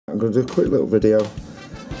going to do a quick little video,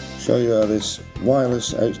 show you how this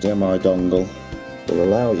wireless HDMI dongle will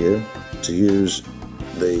allow you to use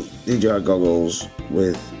the DJI Goggles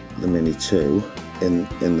with the Mini 2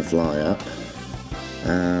 in the Fly app,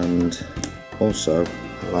 and also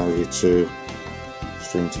allow you to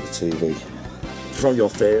stream to the TV from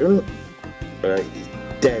your phone. Right,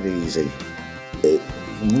 dead easy. It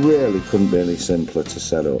really couldn't be any simpler to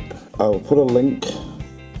set up. I will put a link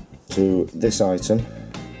to this item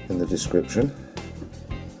in the description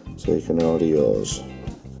so you can order yours.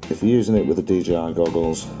 If you're using it with the DJI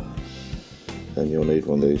Goggles, then you'll need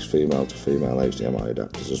one of these female to female HDMI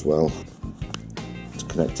adapters as well to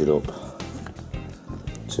connect it up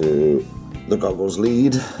to the goggles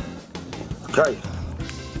lead. Okay,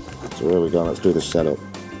 so here we go, let's do the setup.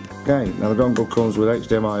 Okay, now the dongle comes with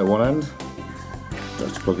HDMI at one end,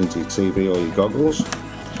 that's to plug into your TV or your goggles.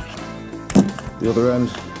 The other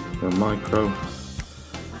end, your micro.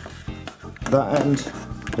 That end,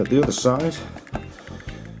 at the other side,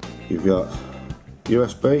 you've got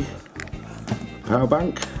USB, power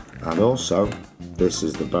bank, and also, this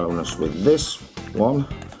is the bonus with this one,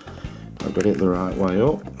 I've got it the right way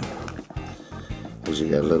up, is you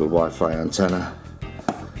get a little Wi-Fi antenna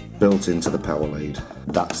built into the power lead.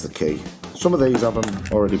 That's the key. Some of these have them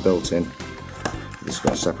already built in. It's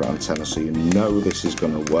got a separate antenna, so you know this is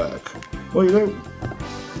going to work. What you do,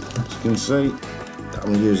 as you can see,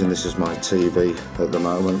 I'm using this as my TV at the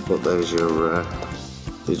moment, but there's your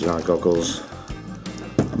DJI Goggles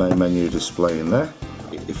main menu display in there.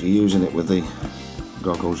 If you're using it with the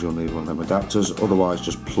goggles, you'll need one of them adapters, otherwise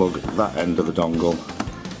just plug that end of the dongle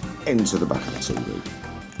into the back of the TV.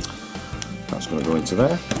 That's going to go into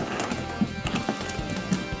there.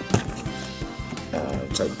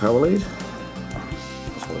 Take the power lead.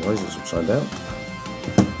 That's what it is, it's upside down.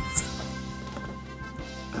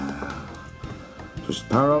 Switch the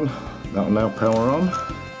power on, that will now power on.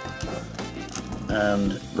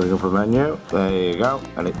 And bring up a menu, there you go,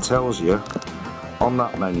 and it tells you on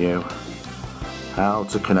that menu how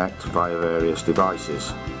to connect via various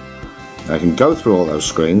devices. Now you can go through all those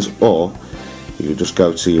screens, or you can just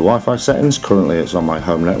go to your Wi-Fi settings. Currently it's on my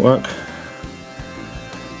home network,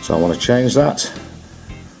 so I want to change that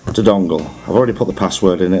to dongle. I've already put the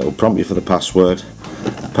password in, it will prompt you for the password.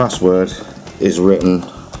 The password is written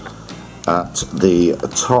at the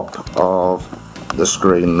top of the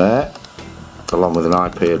screen there, along with an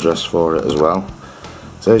IP address for it as well.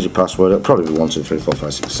 So there's your password. It'll probably be 1, 2, 3, 4,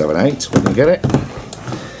 5, 6, 7, 8 when you get it.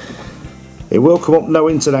 It will come up no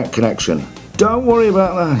internet connection. Don't worry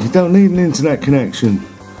about that, you don't need an internet connection.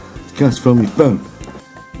 It's cast from your phone.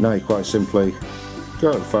 Now you quite simply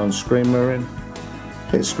go to the phone screen mirroring,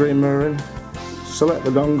 hit screen mirroring, select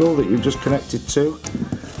the dongle that you've just connected to,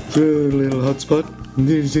 do a little hotspot. Did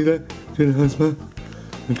you see that? Do the hotspot.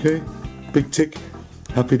 Okay, big tick,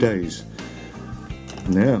 happy days.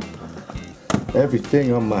 Now,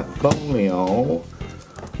 everything on my phone,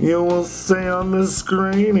 you will see on the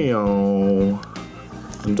screen,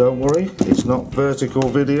 and don't worry, it's not vertical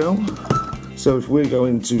video. So if we're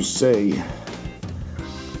going to say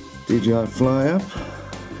DJI Fly app,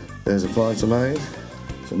 there's a flight I made.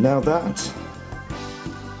 So now that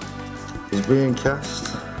is being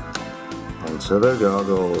cast onto the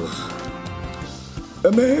goggles.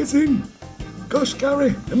 Amazing! Gosh,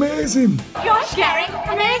 Gary, amazing! Gosh, Gary,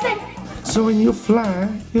 amazing! So when you fly,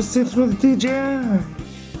 you see through the DJI.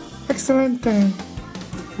 Excellent. And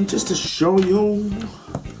just to show you,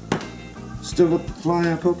 still got the Fly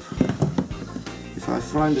app up. If I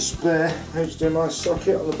find a spare HDMI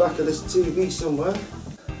socket on the back of this TV somewhere,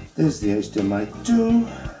 there's the HDMI 2.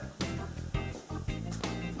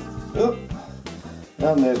 Oh,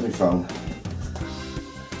 and there's my phone.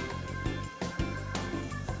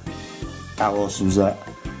 How awesome is that?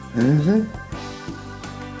 Anything?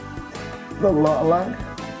 Not a lot of lag,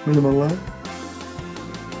 minimal lag.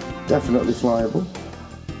 Definitely flyable.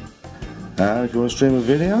 And if you want to stream a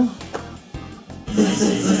video, this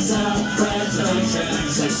is the Self-Preservation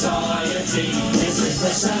Society. This is the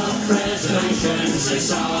Self-Preservation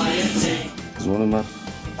Society. There's one of my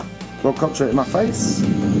quadcopter in my face.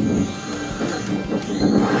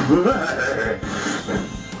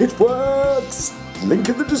 It works! Link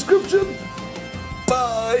in the description.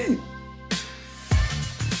 Bye!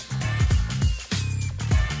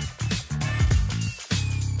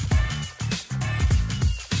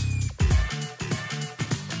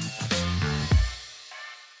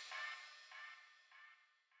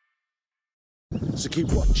 So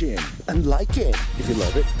keep watching and liking if you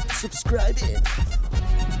love it, subscribing.